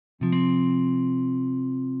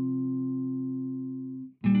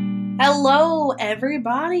Hello,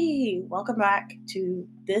 everybody. Welcome back to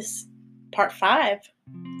this part 5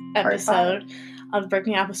 episode of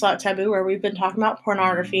Breaking Apostolic Taboo, where we've been talking about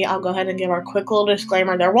pornography. I'll go ahead and give our quick little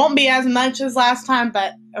disclaimer. There won't be as much as last time,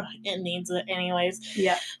 but it needs it anyways.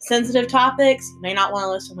 Yeah. Sensitive topics. You may not want to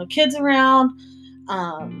listen with kids around.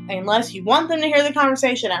 Unless you want them to hear the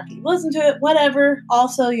conversation after you listen to it, whatever.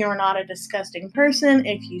 Also, you're not a disgusting person.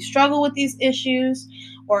 If you struggle with these issues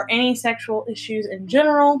or any sexual issues in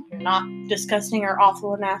general, you're not disgusting or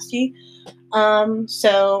awful or nasty.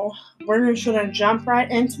 So we're just going to jump right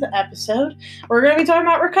into the episode. We're going to be talking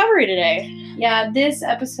about recovery today. Yeah, this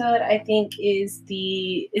episode I think it's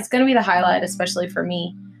going to be the highlight, especially for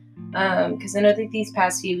me, because I know that these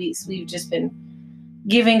past few weeks we've just been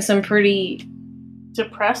giving some pretty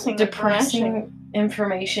depressing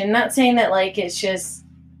information. Not saying that like it's just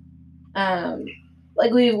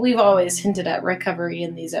like we've always hinted at recovery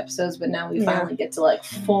in these episodes, but now we finally get to like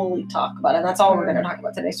fully talk about it. And that's all we're going to talk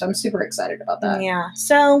about today. So I'm super excited about that. Yeah.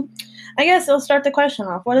 So I guess I'll start the question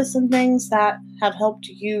off. What are some things that have helped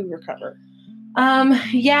you recover?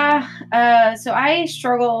 So I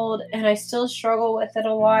struggled and I still struggle with it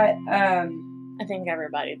a lot. I think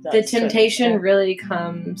everybody does. The temptation really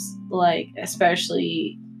comes, like,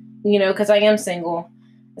 especially, because I am single,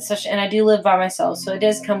 especially, and I do live by myself, so it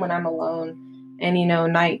does come when I'm alone, and,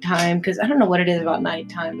 nighttime, because I don't know what it is about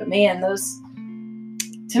nighttime, but man,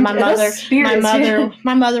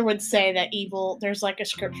 my mother would say that evil, there's like a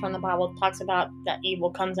script from the Bible that talks about that evil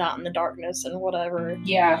comes out in the darkness and whatever.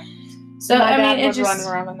 Yeah. So, my dad would run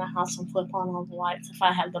around in the house and flip on all the lights if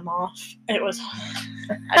I had them off. It was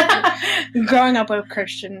growing up with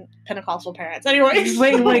Christian Pentecostal parents. Anyways,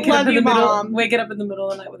 waking up in the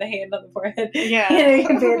middle of the night with a hand on the forehead. Yeah.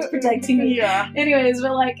 Parents protecting me. Yeah. Anyways,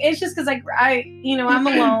 but like, it's just because like I'm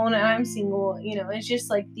alone and I'm single. It's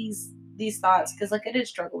just like these thoughts, because like I did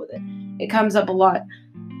struggle with it. It comes up a lot.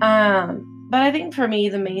 But I think for me,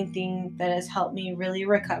 the main thing that has helped me really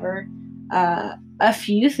recover, a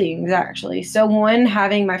few things actually. So one,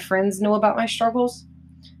 having my friends know about my struggles.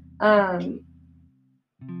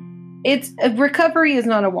 Recovery is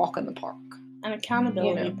not a walk in the park. An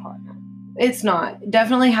accountability partner. It's not.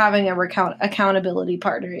 Definitely having a accountability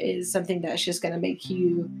partner is something that's just going to make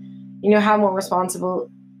you, have more responsible,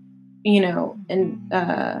 and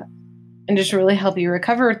just really help you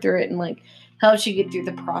recover through it, and like helps you get through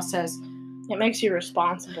the process. It makes you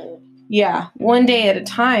responsible. Yeah, one day at a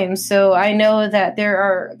time. So I know that there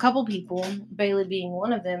are a couple people, Bailey being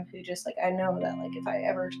one of them, who just like, I know that like if I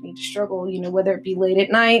ever need to struggle, whether it be late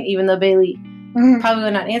at night, even though Bailey probably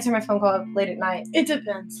would not answer my phone call late at night. It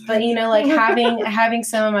depends. But like having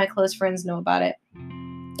some of my close friends know about it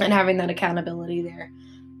and having that accountability there,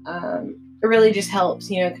 it really just helps,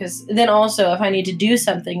 because then also if I need to do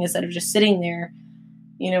something instead of just sitting there,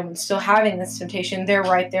 and still having this temptation, they're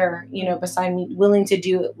right there, beside me, willing to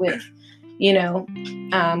do it with,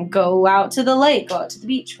 go out to the lake, go out to the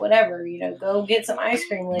beach, whatever, go get some ice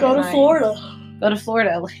cream later. Go to Florida. Go to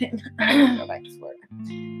Florida. Go back to Florida.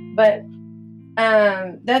 But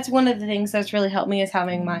that's one of the things that's really helped me, is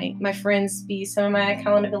having my friends be some of my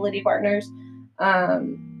accountability partners.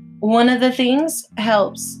 One of the things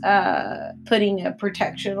helps putting a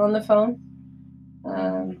protection on the phone.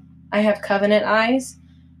 I have Covenant Eyes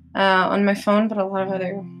on my phone, but a lot of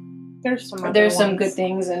there's some good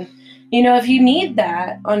things, and if you need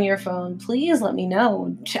that on your phone, please let me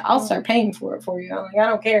know. I'll start paying for it for you. I'm like, I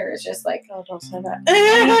don't care. It's just like, oh, don't say that.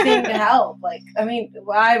 Anything to help. Like, I mean,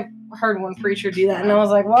 I heard one preacher do that, and I was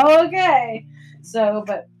like, well, okay. So,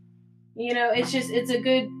 but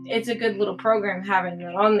it's a good little program having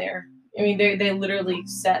that on there. I mean, they literally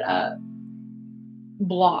set up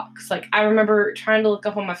blocks. Like, I remember trying to look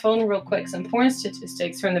up on my phone real quick some porn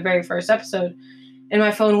statistics from the very first episode, and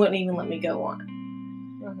my phone wouldn't even let me go on.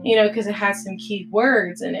 Because it has some key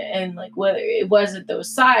words in it, and like whether it wasn't those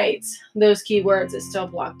sites, those keywords, it's still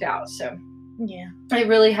blocked out. So yeah, it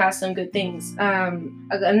really has some good things.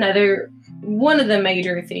 Another one of the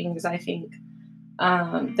major things I think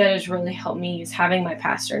that has really helped me is having my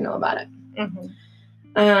pastor know about it.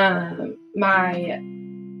 My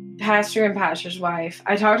pastor and pastor's wife.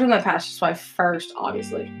 I talked to my pastor's wife first,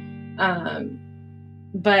 obviously,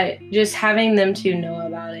 but just having them to know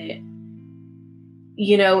about it.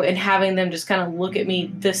 And having them just kind of look at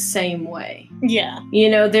me the same way. Yeah.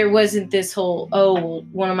 There wasn't this whole,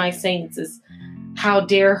 one of my saints is, how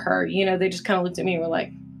dare her? They just kind of looked at me and were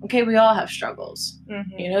like, okay, we all have struggles.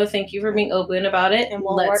 Thank you for being open about it, and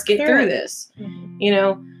let's get through this. And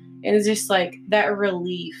it's just like that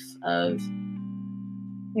relief of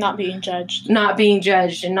not being judged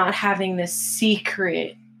and not having this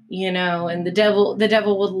secret And the devil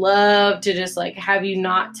would love to just like have you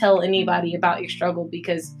not tell anybody about your struggle,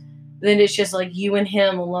 because then it's just like you and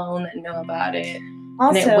him alone that know about it.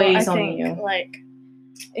 Also, and it weighs I on think, you. like,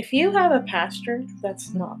 if you have a pastor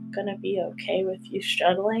that's not gonna be okay with you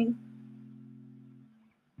struggling,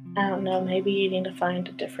 I don't know, maybe you need to find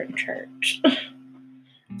a different church.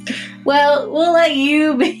 Well, we'll let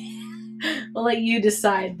you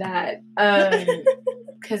decide that.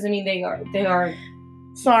 Because I mean, they are.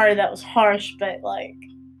 Sorry, that was harsh, but like,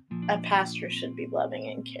 a pastor should be loving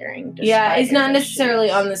and caring. Yeah, it's not necessarily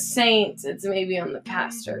issues. on the saints. It's maybe on the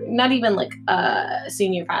pastor. Not even like a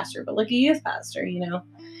senior pastor, but like a youth pastor.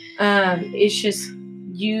 It's just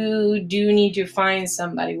you do need to find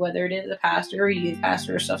somebody, whether it is a pastor or a youth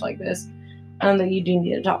pastor or stuff like this, that you do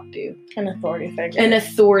need to talk to. An authority figure. An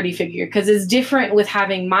authority figure, because it's different with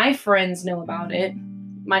having my friends know about it,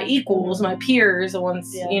 my equals, my peers, the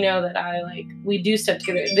ones that I like. We do stuff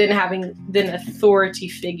together. Than having an authority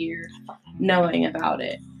figure knowing about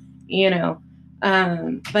it.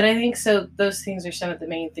 But I think so. Those things are some of the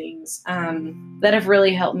main things that have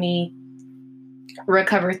really helped me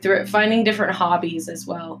recover through it. Finding different hobbies as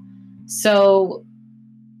well. So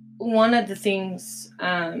one of the things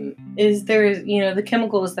is there's the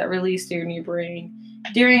chemicals that release in your brain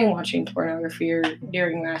during watching pornography or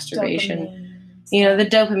during masturbation. The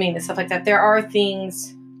dopamine and stuff like that. There are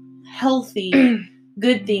things, healthy,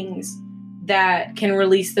 good things that can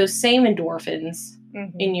release those same endorphins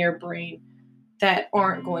in your brain that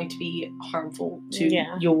aren't going to be harmful to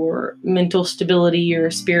your mental stability,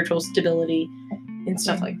 your spiritual stability, and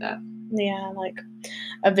stuff like that. Yeah, like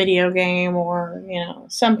a video game or,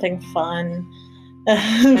 something fun.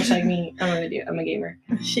 Much like me, I'm a gamer.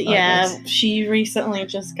 She recently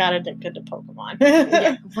just got addicted to Pokemon.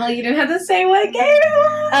 Well, you didn't have to say what game it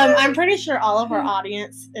was. I'm pretty sure all of our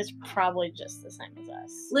audience is probably just the same as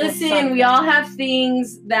us. Listen, we all have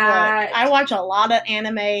things that... Look, I watch a lot of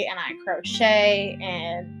anime and I crochet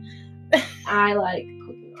and... I like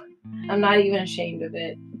Pokemon. I'm not even ashamed of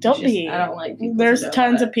it. Don't be. I don't like people. There's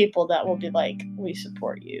tons of people that will be like, we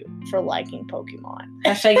support you for liking Pokemon.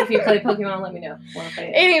 Hashtag if you play Pokemon, let me know.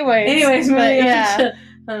 Anyways, but yeah.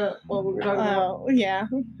 What we were talking about. Yeah.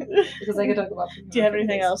 Because I could talk about Pokemon. Do you have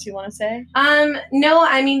anything else you want to say? No,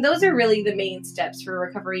 I mean, those are really the main steps for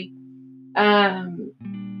recovery.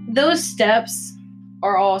 Those steps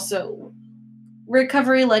are also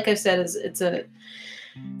recovery, like I said, it's a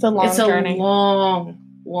long journey. Long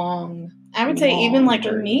I would say even like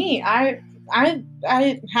me, I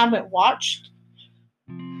haven't watched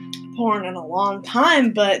porn in a long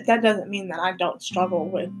time, but that doesn't mean that I don't struggle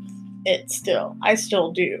with it still. I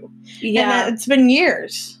still do. Yeah. And it's been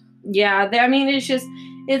years. Yeah. I mean, it's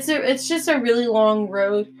just a really long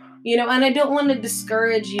road, and I don't want to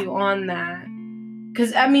discourage you on that.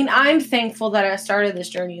 Because, I mean, I'm thankful that I started this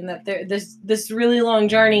journey and that this really long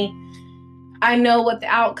journey, I know what the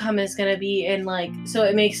outcome is going to be, and so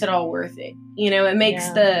it makes it all worth it. It makes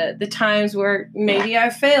the times where maybe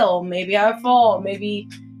I fail, maybe I fall, maybe,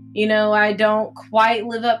 I don't quite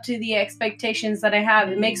live up to the expectations that I have.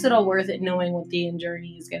 It makes it all worth it knowing what the end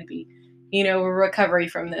journey is going to be, a recovery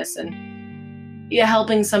from this and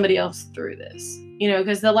helping somebody else through this,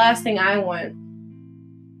 because the last thing I want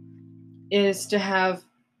is to have,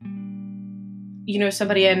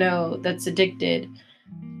 somebody I know that's addicted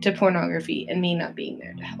to pornography and me not being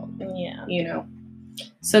there to help. Yeah.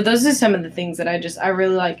 So those are some of the things that I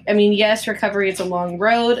really like. I mean, yes, recovery is a long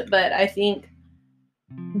road, but I think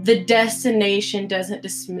the destination doesn't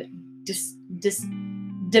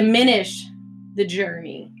diminish the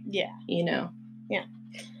journey. Yeah. Yeah.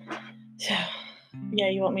 Yeah,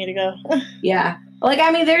 you want me to go? Yeah.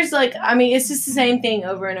 It's just the same thing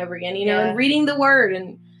over and over again, and reading the word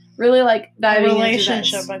and really diving into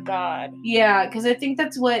relationship with God. Yeah, because I think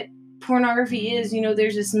that's what pornography is.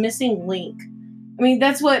 There's this missing link. I mean,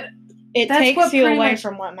 that's what it takes you away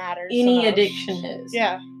from what matters. Any addiction is.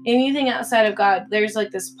 Yeah. Anything outside of God, there's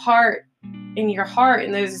this part in your heart,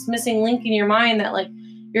 and there's this missing link in your mind that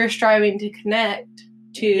you're striving to connect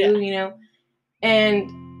to.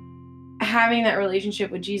 And having that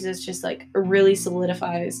relationship with Jesus just really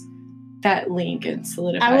solidifies that link and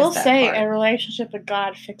solidifies I will that say part. A relationship with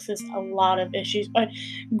God fixes a lot of issues, but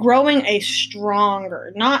growing a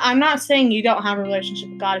stronger, I'm not saying you don't have a relationship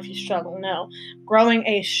with God if you struggle, no. Growing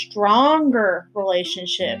a stronger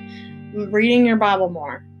relationship, reading your Bible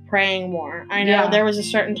more, praying more. I know there was a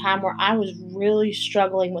certain time where I was really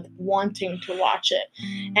struggling with wanting to watch it,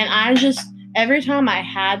 and I just every time I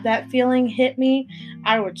had that feeling hit me,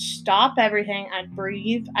 I would stop everything. I'd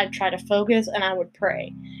breathe. I'd try to focus, and I would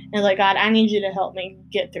pray. And like, God, I need you to help me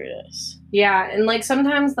get through this. Yeah, and like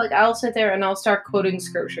sometimes like I'll sit there and I'll start quoting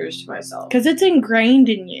scriptures to myself. Because it's ingrained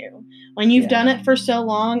in you. When you've done it for so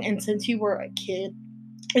long and since you were a kid,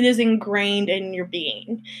 it is ingrained in your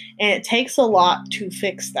being. And it takes a lot to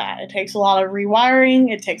fix that. It takes a lot of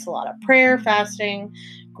rewiring. It takes a lot of prayer, fasting,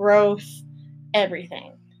 growth,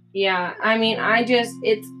 everything. Yeah, I mean,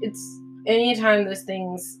 it's anytime those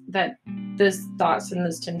thoughts and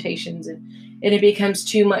those temptations and it becomes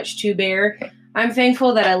too much to bear. I'm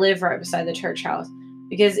thankful that I live right beside the church house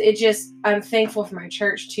because I'm thankful for my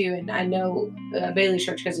church too. And I know Bailey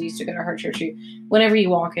Church, because I used to go to her church too. Whenever you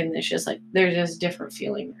walk in, it's just like, there's just a different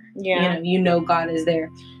feeling. Yeah. You know God is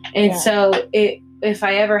there. And so if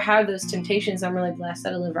I ever have those temptations, I'm really blessed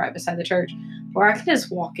that I live right beside the church where I can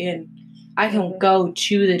just walk in. I can go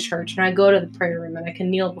to the church and I go to the prayer room and I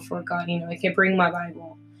can kneel before God. I can bring my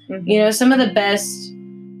Bible. Some of the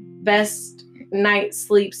best night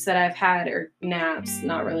sleeps that I've had, or naps,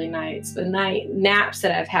 not really nights, but naps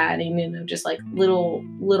that I've had, and just like little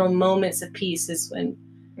moments of peace is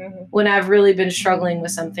when I've really been struggling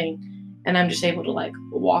with something and I'm just able to like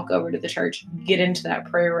walk over to the church, get into that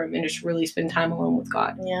prayer room and just really spend time alone with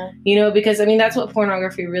God. Yeah. Because that's what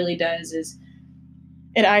pornography really does is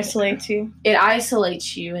it isolates you. It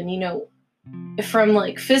isolates you and from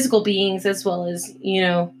like physical beings as well as,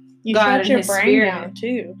 you God shut your His brain Spirit, down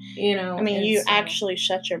too. You actually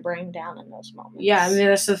shut your brain down in those moments. Yeah,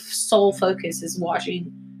 that's the sole focus is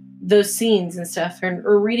watching those scenes and stuff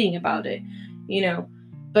or reading about it,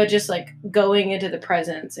 But just like going into the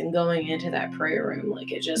presence and going into that prayer room,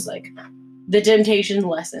 like it just like the temptation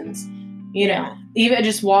lessens, even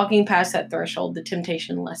just walking past that threshold, the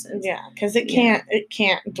temptation lessens. Yeah, because it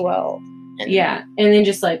can't dwell. And then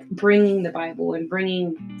just like bringing the Bible and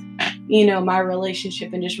bringing my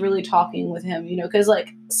relationship and just really talking with Him, because like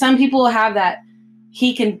some people have that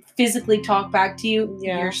He can physically talk back to you.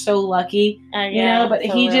 You're so lucky, but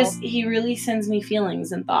He really sends me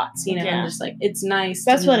feelings and thoughts, and just like, it's nice.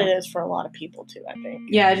 That's what it is for a lot of people too, I think.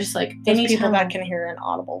 Yeah, just like those people that can hear an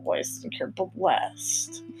audible voice, think you're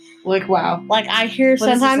blessed. Like, wow. Like I hear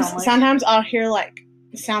sometimes I'll hear like,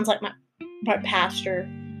 it sounds like my pastor.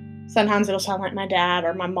 Sometimes it'll sound like my dad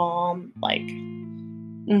or my mom, like,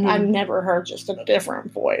 I've never heard just a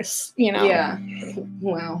different voice, Yeah.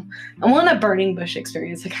 Wow. I want a burning bush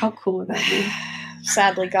experience. Like, how cool would that be?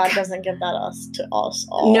 Sadly, God doesn't give that to us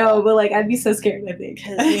all. No, but like, I'd be so scared, I think.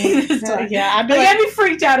 I'd be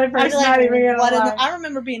freaked out at first. I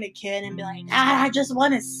remember being a kid and be like, I just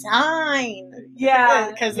want a sign.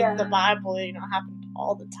 Yeah. Because of the Bible, happened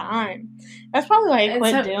all the time. That's probably why he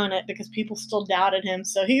quit doing it, because people still doubted him.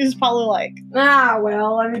 So he was probably like,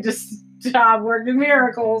 well, let me just job working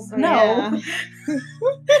miracles. No. Yeah.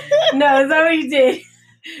 No, is that what he did?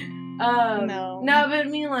 No, but I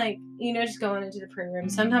mean, like, just going into the prayer room.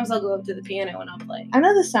 Sometimes I'll go up to the piano and I'll play. I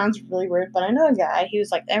know this sounds really weird, but I know a guy, he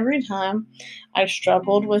was like, every time I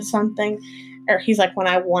struggled with something, or he's like, when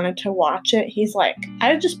I wanted to watch it, he's like,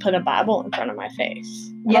 I would just put a Bible in front of my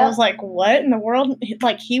face. And I was like, what in the world?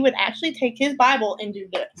 Like, he would actually take his Bible and do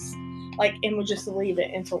this. Like, and would just leave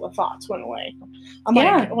it until the thoughts went away. I'm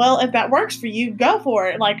like, well, if that works for you, go for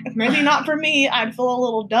it. Like, maybe not for me. I'd feel a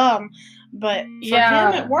little dumb, but for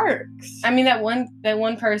him, it works. I mean, that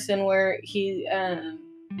one person where he,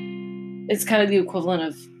 it's kind of the equivalent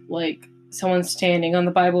of like someone standing on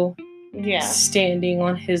the Bible. Yeah. Standing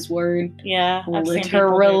on His word. Yeah.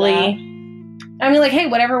 Literally. I mean, like, hey,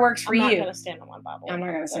 whatever works for you. I'm not going to stand on my Bible. I'm not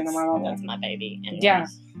going to stand on my Bible. That's my baby. Anyways. Yeah.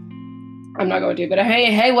 I'm not going to, but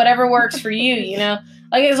hey, whatever works for you,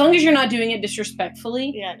 Like, as long as you're not doing it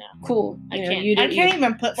disrespectfully. Yeah, no. Cool. I can't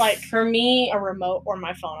even put, like, for me, a remote or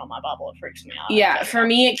my phone on my Bible. It freaks me out. Yeah, for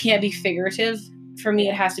me, it can't be figurative. For me,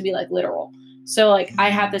 it has to be, like, literal. So, like, I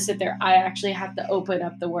have to sit there. I actually have to open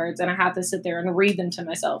up the words, and I have to sit there and read them to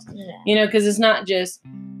myself. Yeah. Because it's not like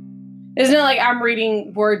I'm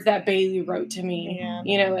reading words that Bailey wrote to me. Yeah.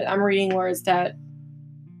 I'm reading words that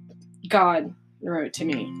God wrote to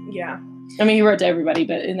me. Yeah. I mean, He wrote to everybody,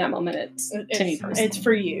 but in that moment, it's to me personally. It's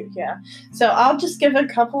for you, yeah. So I'll just give a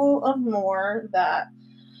couple of more that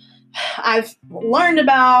I've learned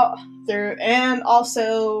about and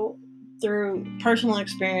also through personal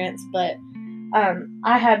experience. But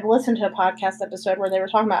I had listened to a podcast episode where they were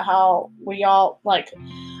talking about how we all, like,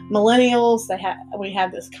 millennials, we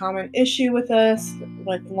have this common issue with us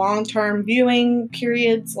with long-term viewing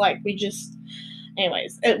periods. Like, we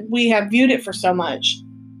have viewed it for so much.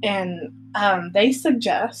 And they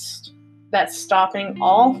suggest that stopping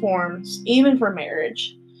all forms, even for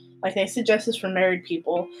marriage, like they suggest this for married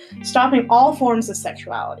people, stopping all forms of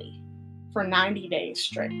sexuality for 90 days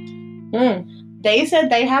straight. They said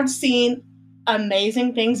they have seen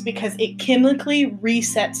amazing things because it chemically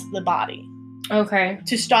resets the body. Okay.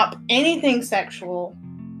 To stop anything sexual,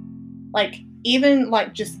 like even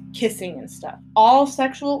like just kissing and stuff. All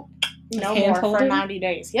sexual, no more for 90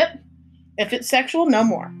 days. Yep. If it's sexual, no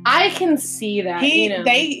more. I can see that.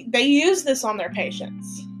 They use this on their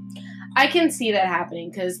patients. I can see that happening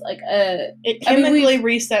because, like, it chemically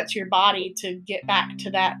resets your body to get back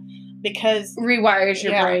to that because rewires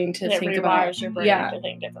your brain to think about. Your brain to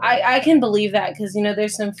think differently. I can believe that because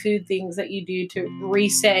there's some food things that you do to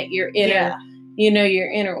reset your inner, your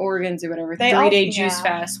inner organs or whatever. 3-day juice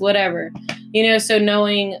fast, whatever. So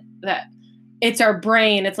knowing that it's our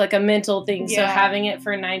brain, it's like a mental thing. So having it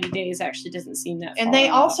for 90 days actually doesn't seem that far. And they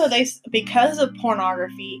also because of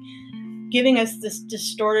pornography, giving us this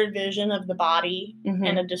distorted vision of the body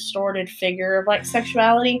and a distorted figure of like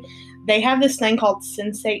sexuality, they have this thing called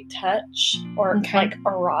sensate touch or like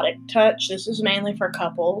erotic touch. This is mainly for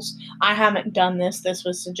couples. I haven't done this. This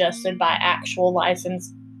was suggested by actual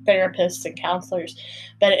licensed therapists and counselors.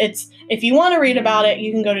 But if you want to read about it,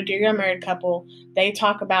 you can go to Dear Young Married Couple. They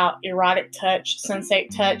talk about erotic touch,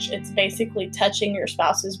 sensate touch. It's basically touching your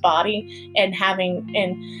spouse's body and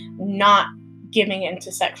not giving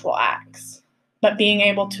into sexual acts, but being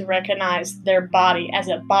able to recognize their body as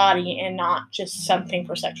a body and not just something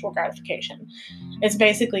for sexual gratification. It's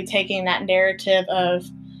basically taking that narrative of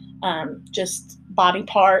just body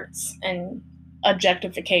parts and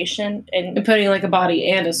objectification and putting like a body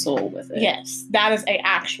and a soul with it. Yes, that is a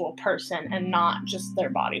actual person and not just their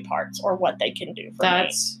body parts or what they can do for me.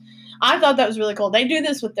 I thought that was really cool. They do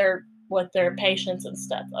this with their patients and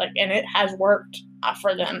stuff, like, and it has worked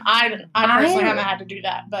for them. I personally haven't had to do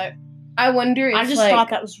that, but I wonder if I just thought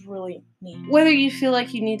that was really neat. Whether you feel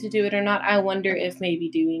like you need to do it or not, I wonder if maybe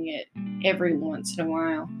doing it every once in a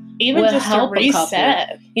while, even just to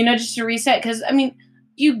reset, just to reset. Because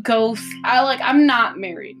you go. I'm not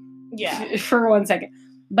married. Yeah. For 1 second,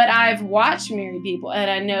 but I've watched married people,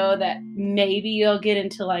 and I know that maybe you'll get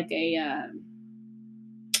into like a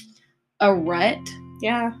rut.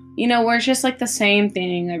 Yeah. Where it's just like the same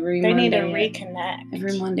thing every Monday. They need to reconnect.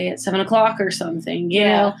 Every Monday at 7:00 or something. You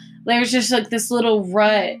know? There's just like this little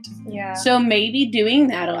rut. Yeah. So maybe doing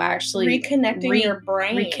that'll actually reconnecting your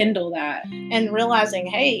brain. Rekindle that. And realizing,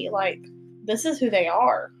 hey, like, this is who they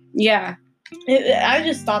are. Yeah. I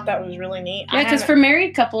just thought that was really neat. Yeah, because for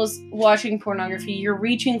married couples watching pornography, you're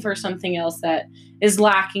reaching for something else that is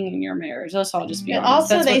lacking in your marriage. Let's all just be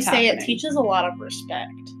honest. Also, they say it teaches a lot of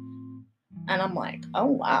respect. And I'm like, oh,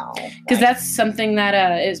 wow. Because that's something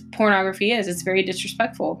that pornography is. It's very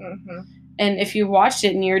disrespectful. Mm-hmm. And if you watched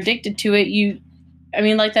it and you're addicted to it,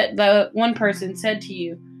 like the one person said to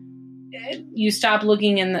you, you stop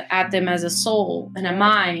looking at them as a soul and a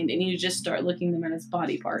mind, and you just start looking at them as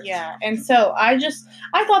body parts. Yeah. And so I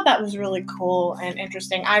thought that was really cool and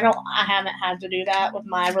interesting. I haven't had to do that with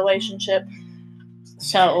my relationship.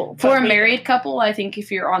 So for a married couple, I think if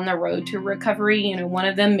you're on the road to recovery, one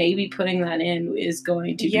of them maybe putting that in is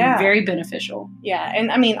going to be very beneficial. Yeah.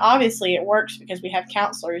 And obviously it works because we have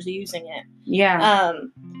counselors using it. Yeah.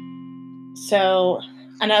 So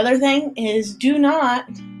another thing is do not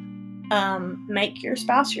make your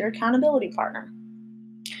spouse your accountability partner.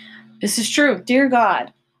 This is true. Dear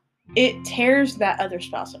God, it tears that other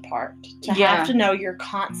spouse apart to have to know you're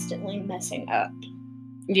constantly messing up.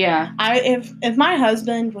 Yeah. If my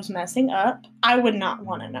husband was messing up, I would not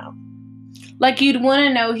want to know. Like, you'd want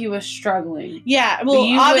to know he was struggling. Yeah. Well,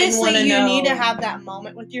 obviously you need to have that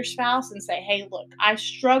moment with your spouse and say, hey, look, I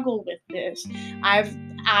struggle with this.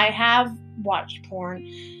 I have watched porn,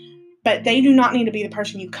 but they do not need to be the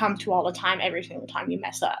person you come to all the time, every single time you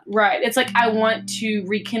mess up. Right. It's like, I want to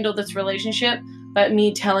rekindle this relationship, but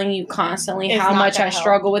me telling you constantly how much I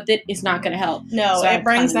struggle with it is not going to help. No, so it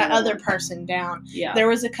brings that other person down. Yeah. There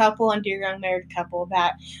was a couple on Dear Young Married Couple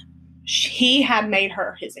that he had made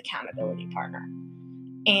her his accountability partner.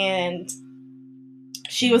 And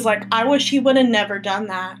she was like, I wish he would have never done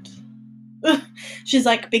that. She's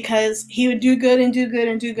like, because he would do good and do good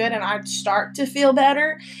and do good, and I'd start to feel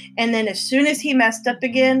better. And then as soon as he messed up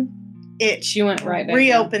again, she went right back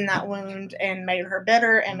reopened that wound and made her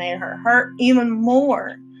bitter and made her hurt even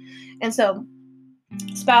more. And so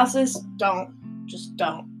spouses, don't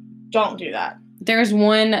do that. There's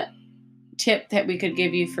one tip that we could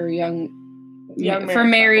give you for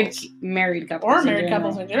married couples or married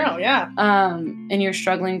couples in general. Yeah. And you're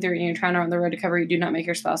struggling through and you're trying to run the road to recovery, do not make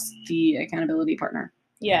your spouse the accountability partner.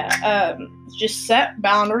 Yeah. Just set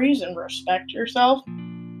boundaries and respect yourself.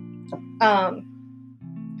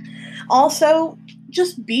 Also,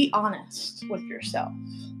 just be honest with yourself.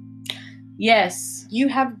 Yes. You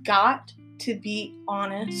have got to be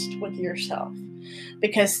honest with yourself,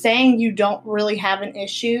 because saying you don't really have an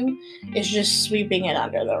issue is just sweeping it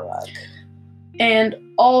under the rug. And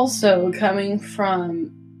also coming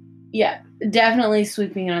from, definitely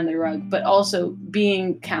sweeping it under the rug, but also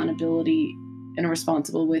being accountability and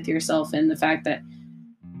responsible with yourself, and the fact that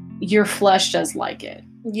your flesh does like it.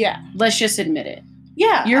 Yeah. Let's just admit it.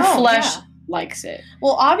 Yeah. Your flesh likes it.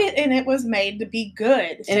 Well, obviously, and it was made to be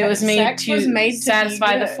good. And it was made to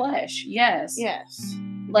satisfy the good. flesh. Yes. Yes.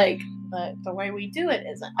 Like, but the way we do it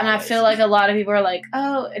isn't. And always. I feel like a lot of people are like,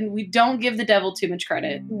 oh, and we don't give the devil too much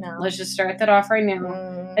credit. No. Let's just start that off right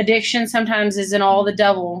now. Addiction sometimes isn't all the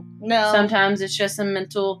devil. No. Sometimes it's just a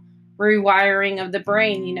mental rewiring of the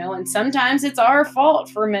brain, you know, and sometimes it's our fault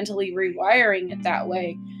for mentally rewiring it that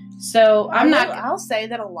way. So I'll say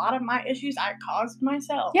that a lot of my issues I caused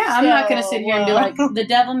myself. Yeah, I'm not going to sit here and be like, the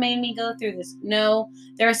devil made me go through this. No,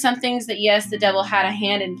 there are some things that, yes, the devil had a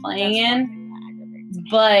hand in playing in,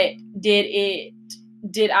 but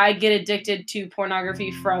did I get addicted to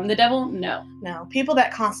pornography from the devil? No. No, people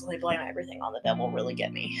that constantly blame everything on the devil really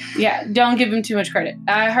get me. Yeah, don't give him too much credit.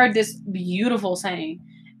 I heard this beautiful saying,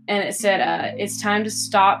 and it said, it's time to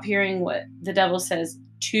stop hearing what the devil says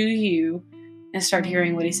to you and start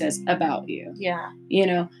hearing what he says about you. Yeah. You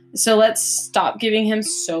know, so let's stop giving him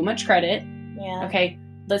so much credit. Yeah. Okay,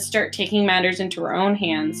 let's start taking matters into our own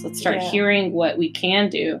hands. Let's start hearing what we can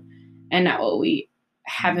do and not what we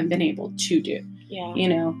haven't been able to do. Yeah. You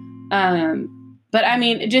know, but I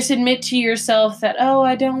mean, just admit to yourself that, oh,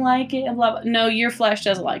 I don't like it. And blah, blah. No, your flesh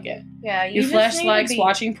doesn't like it. Yeah. Your flesh likes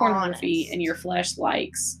watching pornography, and your flesh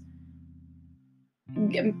likes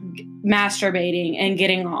masturbating and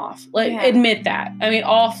getting off. Admit that. I mean,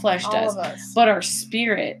 all flesh does. All of us. But our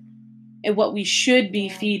spirit, and what we should be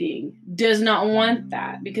feeding, does not want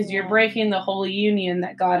that, because you're breaking the holy union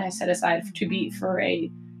that God has set aside to be for a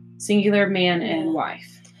singular man and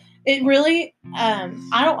wife. It really,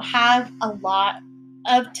 I don't have a lot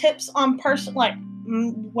of tips on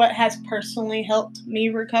what has personally helped me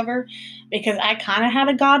recover, because I kind of had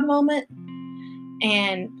a God moment,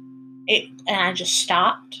 and I just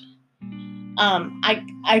stopped.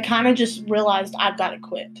 I kind of just realized I've got to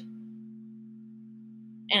quit,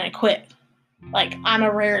 and I quit. Like, I'm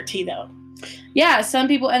a rarity though. Yeah, some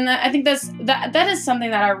people, and I think that is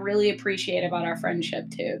something that I really appreciate about our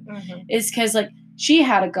friendship too, is because like she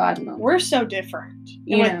had a God moment. We're so different.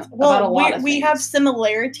 About a lot of we things. have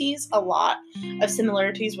similarities, a lot of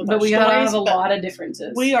similarities with our stories. But we have a lot of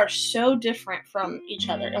differences. We are so different from each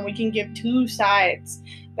other, and we can give two sides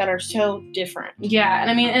that are so different. Yeah, and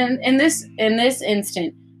I mean, in this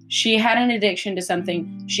instant, she had an addiction to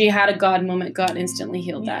something. She had a God moment. God instantly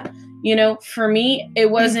healed that. You know, for me, it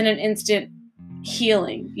wasn't an instant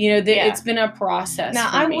healing. You know, it's been a process. Now,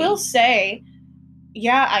 I will say,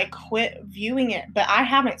 I quit viewing it, but I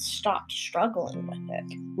haven't stopped struggling with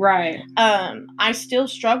it. Right. I still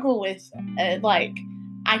struggle with,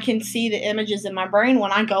 I can see the images in my brain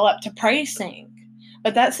when I go up to praise sing.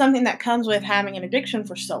 But that's something that comes with having an addiction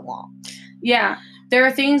for so long. Yeah. There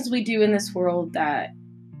are things we do in this world that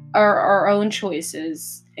are our own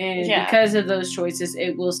choices. And because of those choices,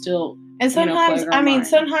 it will still... And sometimes,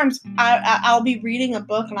 sometimes I'll be reading a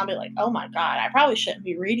book and I'll be like, oh my God, I probably shouldn't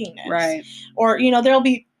be reading this. Right. Or, there'll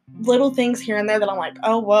be little things here and there that I'm like,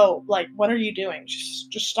 oh, whoa, like, what are you doing?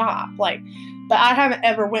 Just stop. Like, but I haven't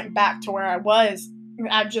ever went back to where I was.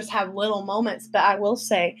 I've just had little moments, but I will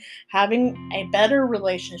say having a better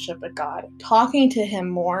relationship with God, talking to him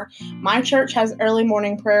more. My church has early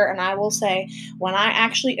morning prayer, and I will say when I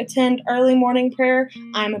actually attend early morning prayer,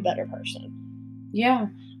 I'm a better person. Yeah.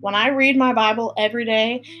 When I read my Bible every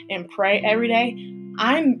day and pray every day,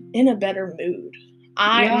 I'm in a better mood.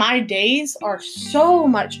 My days are so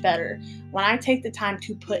much better when I take the time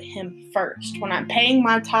to put him first, when I'm paying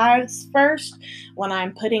my tithes first, when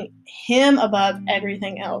I'm putting him above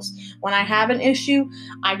everything else. When I have an issue,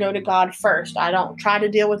 I go to God first. I don't try to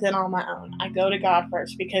deal with it on my own. I go to God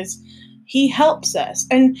first because he helps us.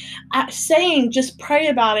 And saying just pray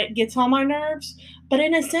about it gets on my nerves, but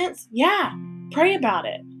in a sense, pray about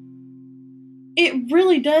it. It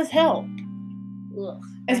really does help. Ugh,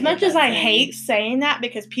 as much as I hate saying that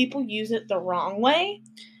because people use it the wrong way.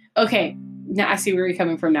 Okay, now I see where you're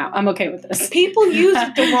coming from now. I'm okay with this. People use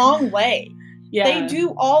it the wrong way. Yeah. They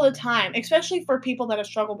do all the time, especially for people that have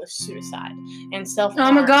struggled with suicide and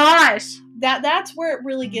self-harm. Oh my gosh. That's where it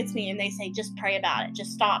really gets me. And they say, just pray about it.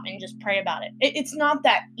 Just stop and just pray about it. It's not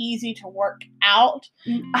that easy to work out.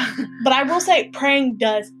 But I will say praying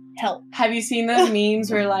does help. Have you seen those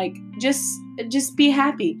memes where like, just just be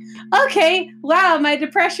happy. Okay, wow, my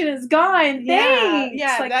depression is gone. Thanks.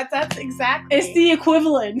 Yeah, Like, that's exactly. it's the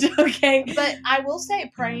equivalent, okay? But I will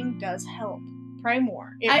say praying does help. Pray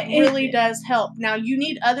more. It really does help. Now, you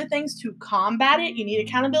need other things to combat it. You need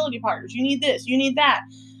accountability partners. You need this. You need that.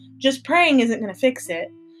 Just praying isn't going to fix it.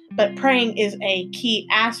 But praying is a key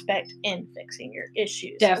aspect in fixing your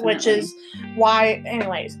issues. Definitely. Which is why,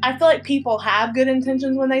 anyways, I feel like people have good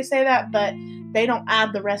intentions when they say that, but they don't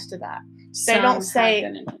add the rest of that. They don't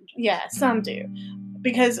say, yeah, some do.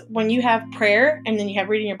 Because when you have prayer and then you have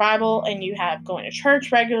reading your Bible and you have going to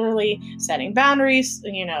church regularly, setting boundaries,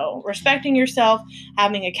 respecting yourself,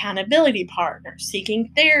 having accountability partners,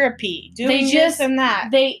 seeking therapy, doing this and that.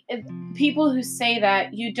 People who say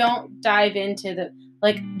that, you don't dive into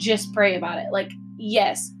just pray about it. Like,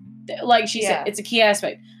 yes, like she said, it's a key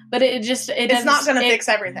aspect, but it's not going to fix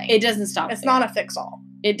everything. It doesn't stop. It's not a fix all.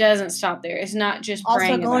 It doesn't stop there. It's not just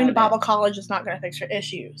praying. Also, going to Bible college is not going to fix your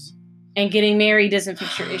issues. And getting married doesn't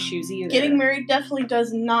fix your issues either. Getting married definitely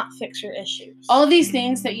does not fix your issues. All these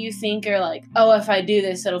things that you think are like, oh, if I do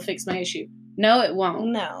this, it'll fix my issue. No, it won't.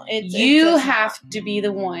 No, you have to be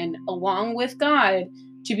the one, along with God,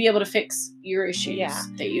 to be able to fix your issues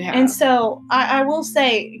that you have. And so I will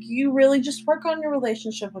say, you really just work on your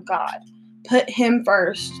relationship with God. Put Him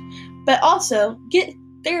first. But also, get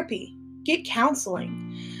therapy. Get counseling.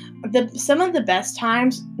 Some of the best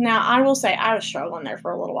times, now I will say I was struggling there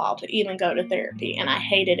for a little while to even go to therapy, and I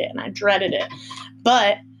hated it and I dreaded it.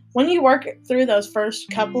 But when you work through those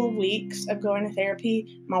first couple of weeks of going to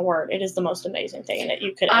therapy, my word, it is the most amazing thing that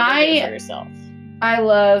you could ever do for yourself. I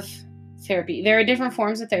love therapy. There are different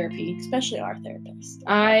forms of therapy. Especially our therapist.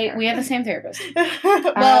 We have the same therapist.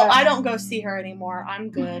 Well, I don't go see her anymore.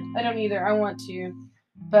 I'm good. I don't either. I want to.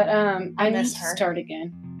 But I miss need her. To start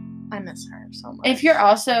again. I miss her so much. If you're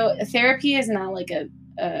also, therapy is not like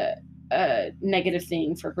a negative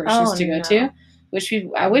thing for Christians to go to, which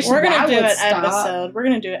I wish we're gonna do an episode. We're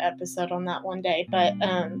gonna do an episode on that one day, but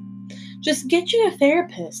just get you a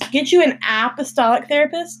therapist. Get you an apostolic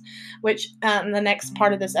therapist, which the next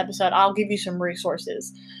part of this episode, I'll give you some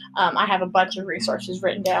resources. I have a bunch of resources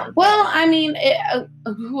written down. Well, I mean,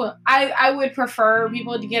 I would prefer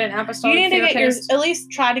people to get an apostolic therapist. You need to at least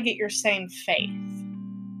try to get your same faith.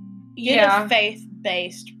 Get a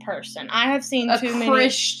faith-based person. I have seen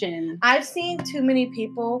Christian. I've seen too many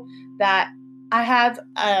people that I have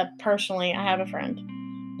personally. I have a friend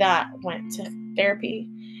that went to therapy,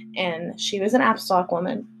 and she was an apostolic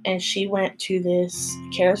woman, and she went to this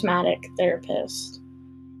charismatic therapist,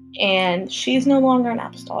 and she's no longer an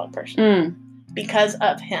apostolic person because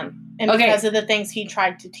of him and because of the things he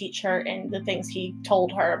tried to teach her and the things he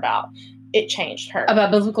told her about. It changed her. About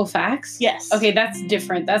biblical facts? Yes. Okay, that's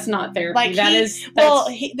different. That's not therapy. Like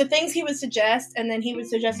the things he would suggest, and then he would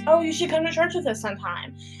suggest, oh, you should come to church with us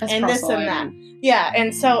sometime. And this and that. Yeah,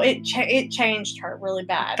 and so it changed her really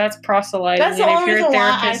bad. That's proselyting. That's the only reason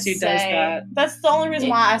why I say, that. That's the only reason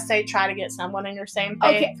why I say try to get someone in your same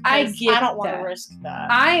faith. Okay, I don't want to risk that.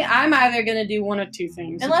 I'm either going to do one of two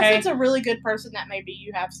things. Unless it's a really good person that maybe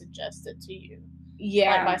you have suggested to you.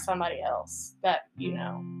 Yeah. Like by somebody else that,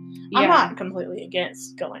 I'm not completely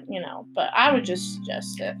against going, but I would just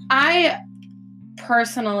suggest it. I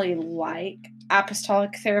personally like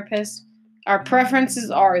apostolic therapists. Our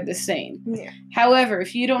preferences are the same. Yeah. However,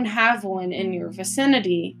 if you don't have one in your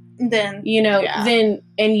vicinity, then, then,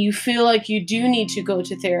 and you feel like you do need to go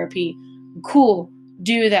to therapy, cool.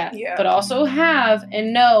 Do that, but also have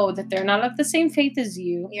and know that they're not of the same faith as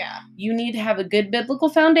you. Yeah. You need to have a good biblical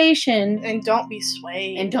foundation. And don't be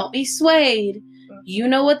swayed. Mm-hmm. You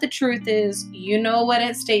know what the truth is. You know what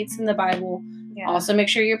it states in the Bible. Yeah. Also, make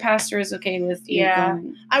sure your pastor is okay with you. Yeah.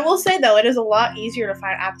 I will say, though, it is a lot easier to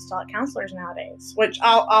find apostolic counselors nowadays, which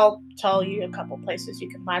I'll tell you a couple places you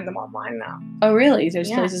can find them online now. Oh, really? There's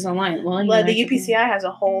places online. Well, the UPCI has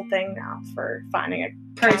a whole thing now for finding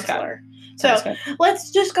a counselor. So let's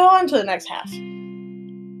just go on to the next half.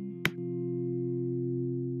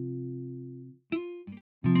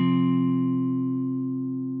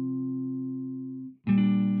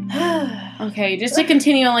 Okay, just to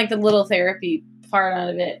continue on the little therapy part out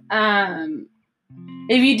of it.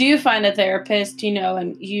 If you do find a therapist,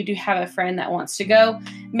 and you do have a friend that wants to go,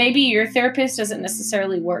 maybe your therapist doesn't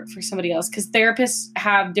necessarily work for somebody else because therapists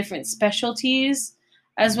have different specialties.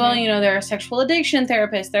 As well, there are sexual addiction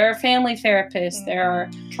therapists, there are family therapists, there are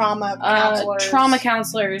trauma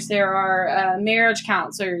counselors, there are marriage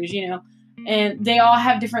counselors, and they all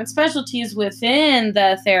have different specialties within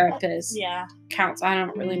the therapist. Yeah. I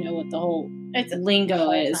don't really know what the whole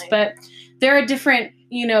lingo is, but there are different,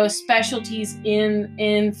 specialties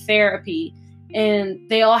in therapy. and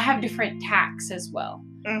they all have different tacks as well.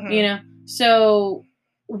 Mhm. You know, so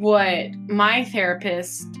what my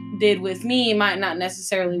therapist did with me might not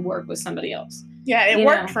necessarily work with somebody else. Yeah, it You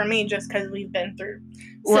worked know. for me just because we've been through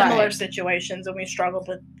similar Right. situations and we struggled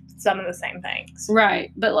with some of the same things.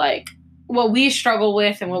 Right. But like what we struggle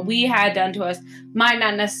with and what we had done to us might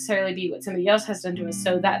not necessarily be what somebody else has done to us.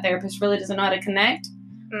 So that therapist really doesn't know how to connect.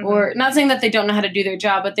 Mhm. Or not saying that they don't know how to do their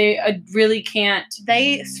job, but they really can't.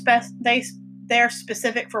 They're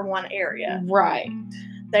specific for one area. Right.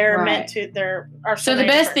 They're Right. meant to. There are So the many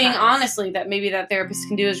best different thing, kinds. honestly, that maybe that therapist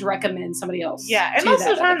can do is recommend somebody else. Yeah, and to most of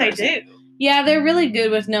that the time other they person. do. Yeah, they're really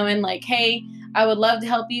good with knowing, like, hey, I would love to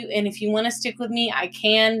help you, and if you want to stick with me, I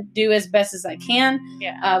can do as best as I can.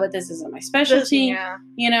 Yeah. But this isn't my specialty. Yeah.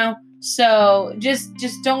 You know. So just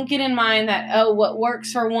don't get in mind that what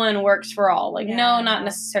works for one works for all. Like, no, not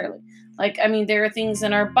necessarily. Like, I mean, there are things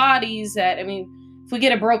in our bodies that, I mean, if we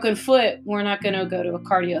get a broken foot, we're not going to go to a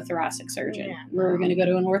cardiothoracic surgeon. Yeah. We're going to go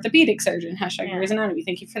to an orthopedic surgeon. # Grey's Anatomy.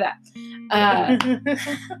 Thank you for that.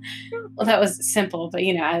 Well, that was simple, but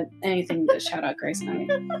anything to shout out Grey's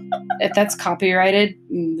Anatomy. If that's copyrighted,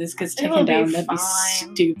 this gets taken down. That'd be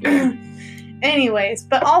stupid. Anyways,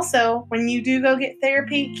 but also when you do go get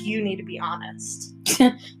therapy, you need to be honest.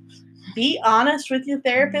 Be honest with your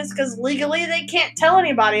therapist because legally they can't tell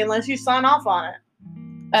anybody unless you sign off on it.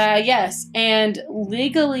 Yes, and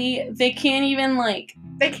legally they can't even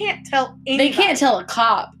they can't tell anybody. They can't tell a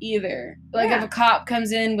cop either. Like if a cop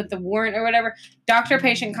comes in with the warrant or whatever,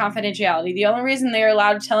 doctor-patient confidentiality. The only reason they're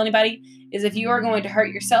allowed to tell anybody is if you are going to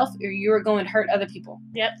hurt yourself or you are going to hurt other people.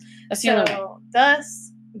 Yep. That's the only way.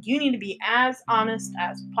 Thus, you need to be as honest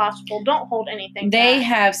as possible. Don't hold anything They back.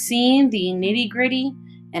 have seen the nitty-gritty,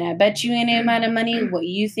 and I bet you any amount of money what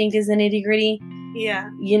you think is the nitty-gritty,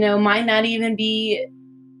 might not even be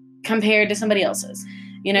compared to somebody else's.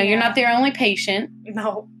 You're not their only patient.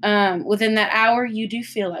 No. Within that hour, you do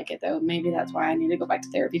feel like it, though. Maybe that's why I need to go back to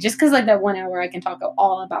therapy. Just because, that 1 hour, I can talk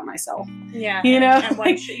all about myself. Yeah. And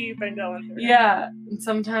what shit you've been going through. Yeah. And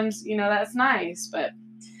sometimes, that's nice, but.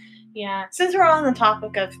 Yeah. Since we're on the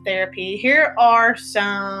topic of therapy, here are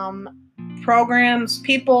some programs,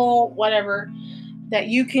 people, whatever, that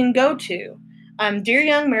you can go to. Dear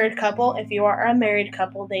Young Married Couple, if you are a married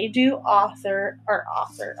couple, they do offer,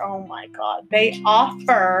 they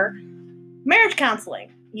offer marriage counseling.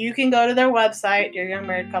 You can go to their website,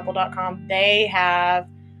 dearyoungmarriedcouple.com. They have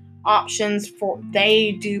options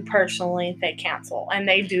they do personally, they counsel, and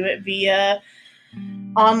they do it via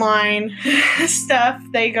online stuff.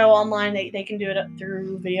 They go online, they can do it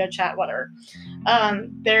through video chat, whatever.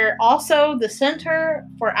 They're also the Center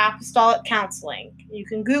for Apostolic Counseling. You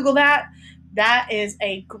can Google that. That is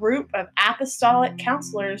a group of apostolic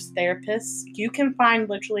counselors, therapists. You can find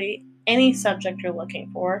literally any subject you're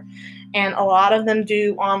looking for. And a lot of them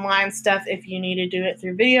do online stuff if you need to do it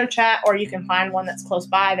through video chat, or you can find one that's close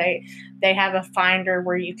by. They have a finder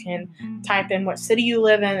where you can type in what city you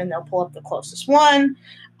live in and they'll pull up the closest one.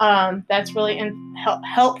 That's really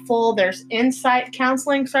helpful. There's Insight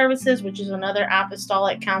Counseling Services, which is another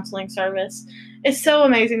apostolic counseling service. It's so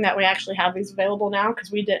amazing that we actually have these available now because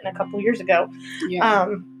we didn't a couple years ago.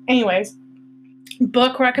 Yeah. Anyways,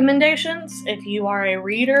 book recommendations. If you are a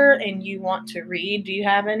reader and you want to read, do you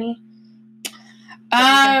have any?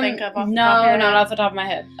 Not off the top of my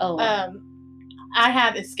head. I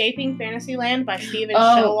have Escaping Fantasyland by Stephen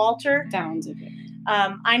Showalter. Sounds okay.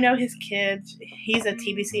 I know his kids. He's a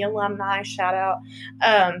TBC alumni. Shout out.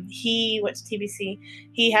 He went to TBC.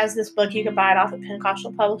 He has this book. You can buy it off of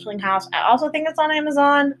Pentecostal Publishing House. I also think it's on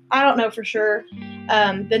Amazon. I don't know for sure.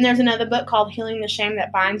 Then there's another book called Healing the Shame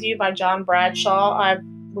That Binds You by John Bradshaw.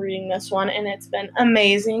 I'm reading this one, and it's been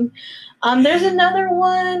amazing. There's another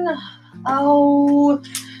one.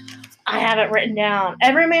 I have it written down.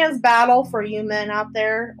 Every Man's Battle for you men out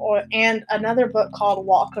there, and another book called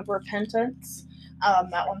Walk of Repentance.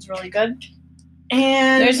 That one's really good.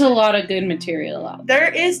 And there's a lot of good material out there.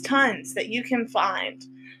 There is tons that you can find.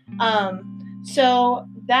 So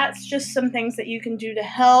that's just some things that you can do to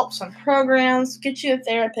help, some programs, get you a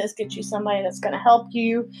therapist, get you somebody that's going to help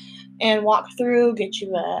you and walk through, get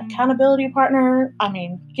you an accountability partner.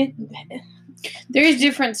 There's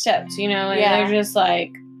different steps, and they're just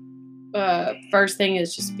first thing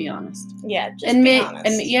is just be honest. Yeah, just admit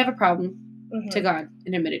you have a problem to God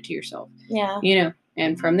and admit it to yourself. Yeah.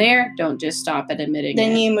 And from there, don't just stop at admitting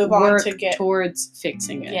then it. You move on to get towards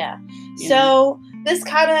fixing it. Yeah. So this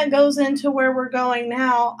kind of goes into where we're going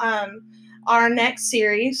now. Our next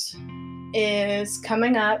series is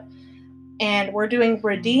coming up, And we're doing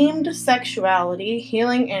redeemed sexuality,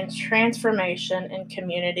 healing, and transformation in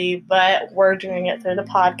community, but we're doing it through the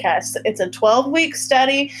podcast. It's a 12-week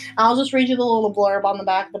study. I'll just read you the little blurb on the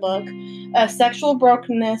back of the book. Sexual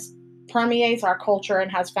brokenness permeates our culture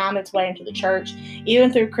and has found its way into the church.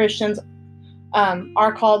 Even through Christians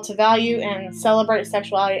are called to value and celebrate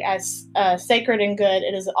sexuality as sacred and good.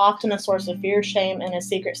 It is often a source of fear, shame, and a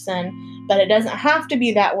secret sin, but it doesn't have to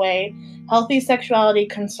be that way. Healthy sexuality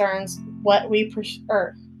concerns what we pursue,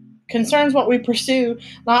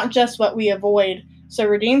 not just what we avoid. So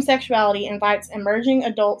redeemed sexuality invites emerging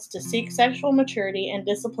adults to seek sexual maturity and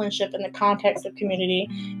discipleship in the context of community,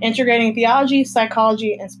 integrating theology,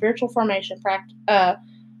 psychology, and spiritual formation.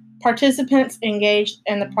 Participants engaged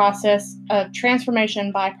in the process of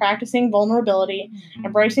transformation by practicing vulnerability,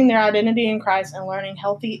 embracing their identity in Christ, and learning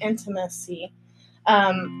healthy intimacy.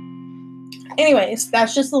 Anyways,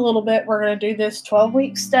 that's just a little bit. We're going to do this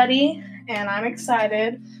 12-week study, and I'm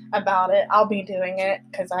excited about it. I'll be doing it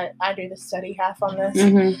because I do the study half on this.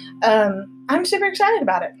 Mm-hmm. I'm super excited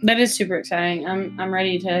about it. That is super exciting. I'm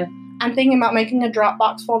ready to. I'm thinking about making a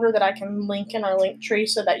Dropbox folder that I can link in our link tree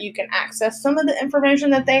so that you can access some of the information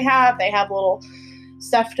that they have. They have little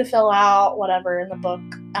stuff to fill out, whatever, in the book.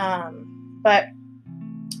 But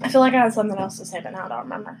I feel like I had something else to say, but now I don't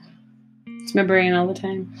remember. It's my brain all the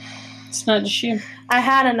time. It's not just you. I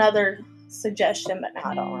had another suggestion, but now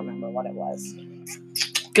I don't remember what it was.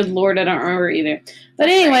 Good Lord, I don't remember either. But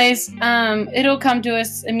anyways, it'll come to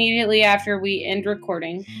us immediately after we end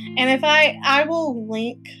recording. And if I will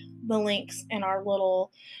link the links in our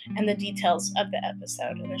and the details of the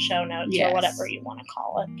episode in the show notes, or whatever you want to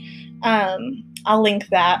call it. I'll link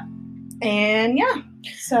that. And yeah.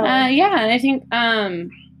 So and I think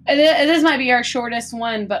this might be our shortest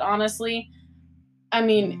one, but honestly, I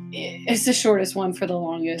mean, it's the shortest one for the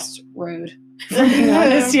longest road.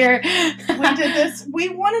 This year. We did this. We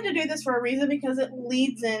wanted to do this for a reason because it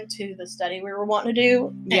leads into the study we were wanting to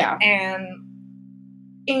do. And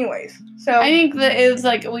anyways, so I think that it's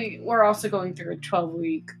like we're also going through a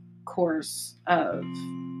 12-week course of,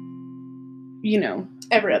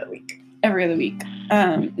 every other week.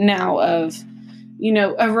 Now of,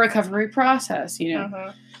 a recovery process.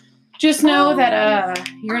 Just know that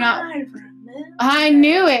you're not. I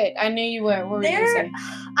knew it. I knew you were. What were you going to say?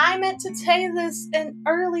 I meant to say this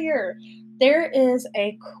earlier. There is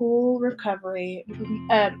a cool recovery,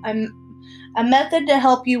 a method to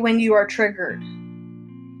help you when you are triggered.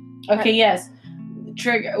 Okay, yes.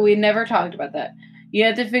 Trigger. We never talked about that. You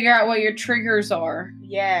have to figure out what your triggers are.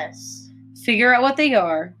 Yes. Figure out what they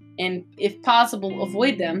are, and if possible,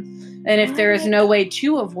 avoid them. And if there is no way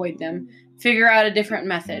to avoid them, figure out a different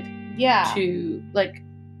method. Yeah. To,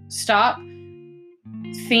 stop,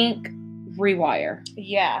 think, rewire.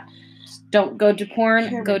 Yeah. Don't go to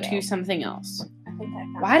porn, go to something else. I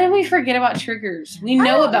think Why did we forget about triggers? We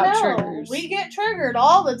know about triggers. We get triggered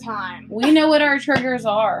all the time. We know what our triggers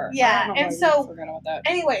are. Yeah, and so, forgot about that.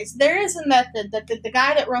 Anyways, there is a method that the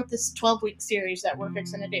guy that wrote this 12-week series that we're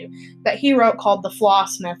fixing to do, that he wrote called the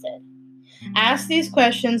Floss Method. Ask these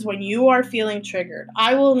questions when you are feeling triggered.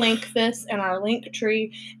 I will link this in our link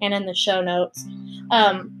tree and in the show notes.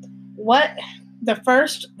 The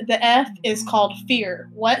F is called fear.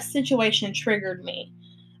 What situation triggered me?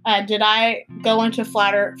 Did I go into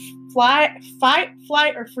fight,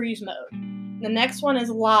 flight, or freeze mode? The next one is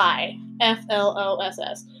lie.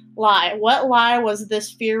 FLOSS. Lie. What lie was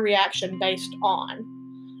this fear reaction based on?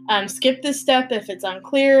 Skip this step if it's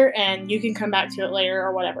unclear, and you can come back to it later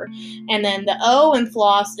or whatever. And then the O in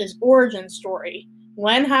floss is origin story.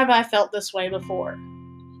 When have I felt this way before?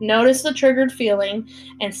 Notice the triggered feeling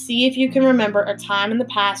and see if you can remember a time in the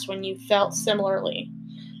past when you felt similarly.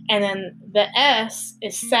 And then the S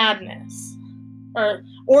is sadness. Or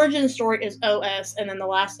origin story is OS, and then the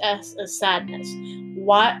last S is sadness.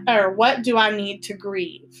 What do I need to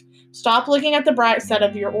grieve? Stop looking at the bright side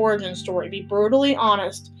of your origin story. Be brutally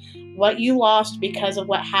honest. What you lost because of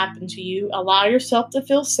what happened to you. Allow yourself to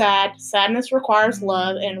feel sad. Sadness requires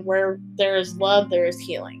love, and where there is love, there is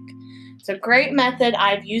healing. It's a great method.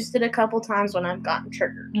 I've used it a couple times when I've gotten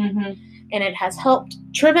triggered. And it has helped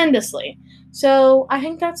tremendously. So I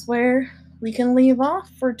think that's where we can leave off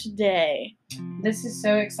for today. This is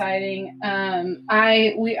so exciting.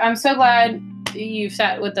 I'm so glad you've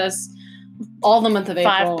sat with us all the month of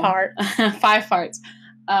April. 5 parts.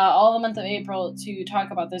 All the month of April to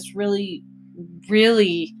talk about this really,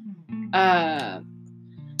 really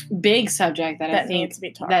big subject that I think needs to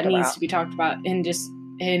be talked about, and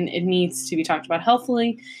it needs to be talked about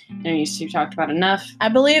healthily, and it needs to be talked about enough. I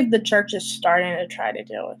believe the church is starting to try to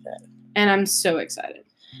deal with it. And I'm so excited.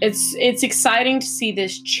 it's exciting to see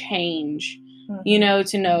this change, you know,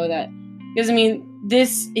 to know that, because I mean,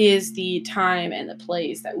 this is the time and the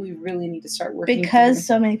place that we really need to start working because through.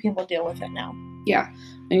 so many people deal with it now. Yeah,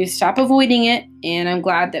 we need to stop avoiding it, and I'm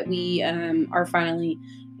glad that we are finally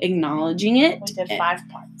acknowledging it. We did 5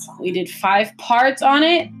 parts on it. We did 5 parts on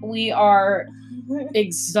it. We are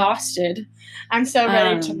exhausted. I'm so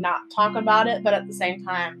ready to not talk about it, but at the same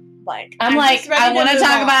time, like, I want to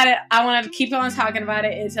talk about it. I want to keep on talking about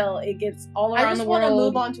it until it gets all around the world. I just want to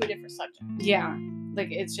move on to a different subject. Yeah,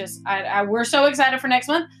 like it's just, we're so excited for next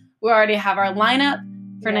month. We already have our lineup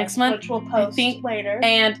for next month, which we'll post later.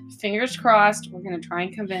 And fingers crossed, we're gonna try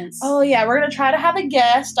and convince. Oh yeah, we're gonna try to have a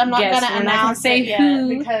guest. I'm not gonna announce say it yet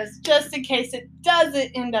who, because just in case it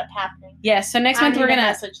doesn't end up happening. Yes. So next month we're gonna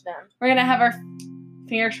message them. We're gonna have our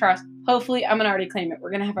fingers crossed. Hopefully, I'm gonna already claim it.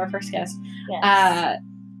 We're gonna have our first guest. Yes.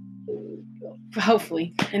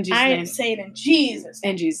 Hopefully, in Jesus' name. Say it in Jesus.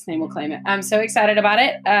 In Jesus' name, we'll claim it. I'm so excited about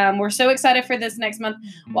it. We're so excited for this next month.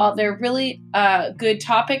 While they're really good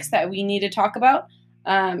topics that we need to talk about,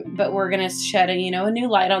 but we're gonna shed a new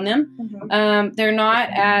light on them. Mm-hmm. They're not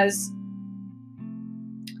as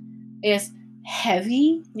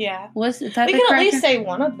heavy. Yeah. Was that we the can at least say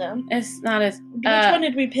one of them. It's not as. Which one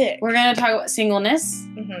did we pick? We're gonna talk about singleness.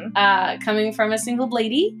 Mm-hmm. Coming from a single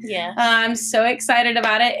lady. Yeah. I'm so excited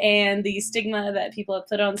about it, and the stigma that people have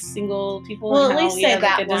put on single people. We'll and at least how say have,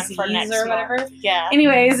 that like, a one disease for next or whatever. month. Yeah.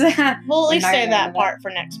 Anyways, we'll at least say that part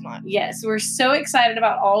for next month. Yes, we're so excited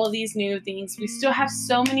about all of these new things. We still have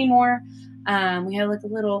so many more. We have like a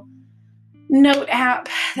little note app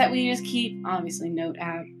that we just keep. Obviously, note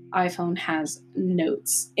app. iPhone has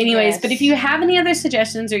notes. Anyways, yes. But if you have any other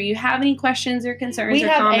suggestions or you have any questions or concerns or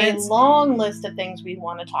comments. We have a long list of things we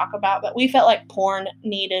want to talk about, but we felt like porn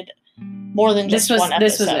needed more than just one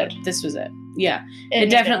episode. This was it. Yeah. It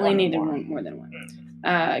definitely needed more than one.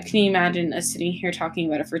 Can you imagine us sitting here talking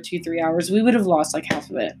about it for 2-3 hours? We would have lost like half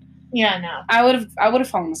of it. Yeah, no. I would have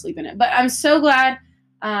fallen asleep in it. But I'm so glad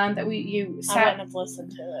that you sat. I wouldn't have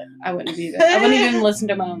listened to it. I wouldn't have either. I wouldn't even listen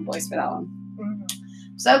to my own voice for that long.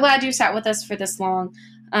 So glad you sat with us for this long.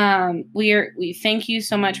 We thank you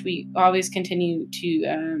so much. We always continue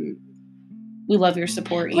to. We love your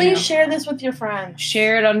support. Please share this with your friends.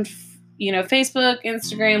 Share it on, Facebook,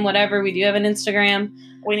 Instagram, whatever. We do have an Instagram.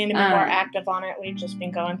 We need to be more active on it. We've just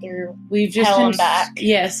been going through. We've just hell been and back.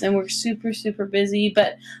 Yes, and we're super, super busy,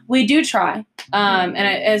 but we do try. And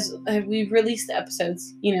as we release the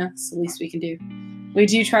episodes, it's the least we can do. We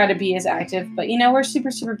do try to be as active, but we're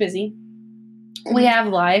super, super busy. We have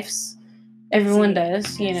lives. Everyone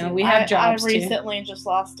does. We have jobs. I recently just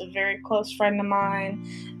lost a very close friend of mine,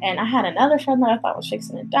 and I had another friend that I thought was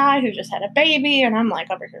fixing to die who just had a baby, and I'm like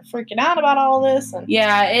over here freaking out about all this. And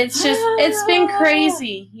yeah, it's been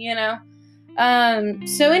crazy,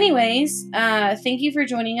 So anyways, thank you for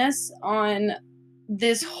joining us on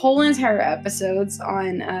this whole entire episodes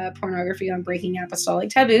on pornography on Breaking Apostolic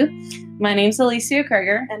Taboo. My name's Alicia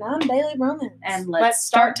Kreger. And I'm Bailey Roman. And let's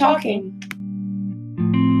start talking.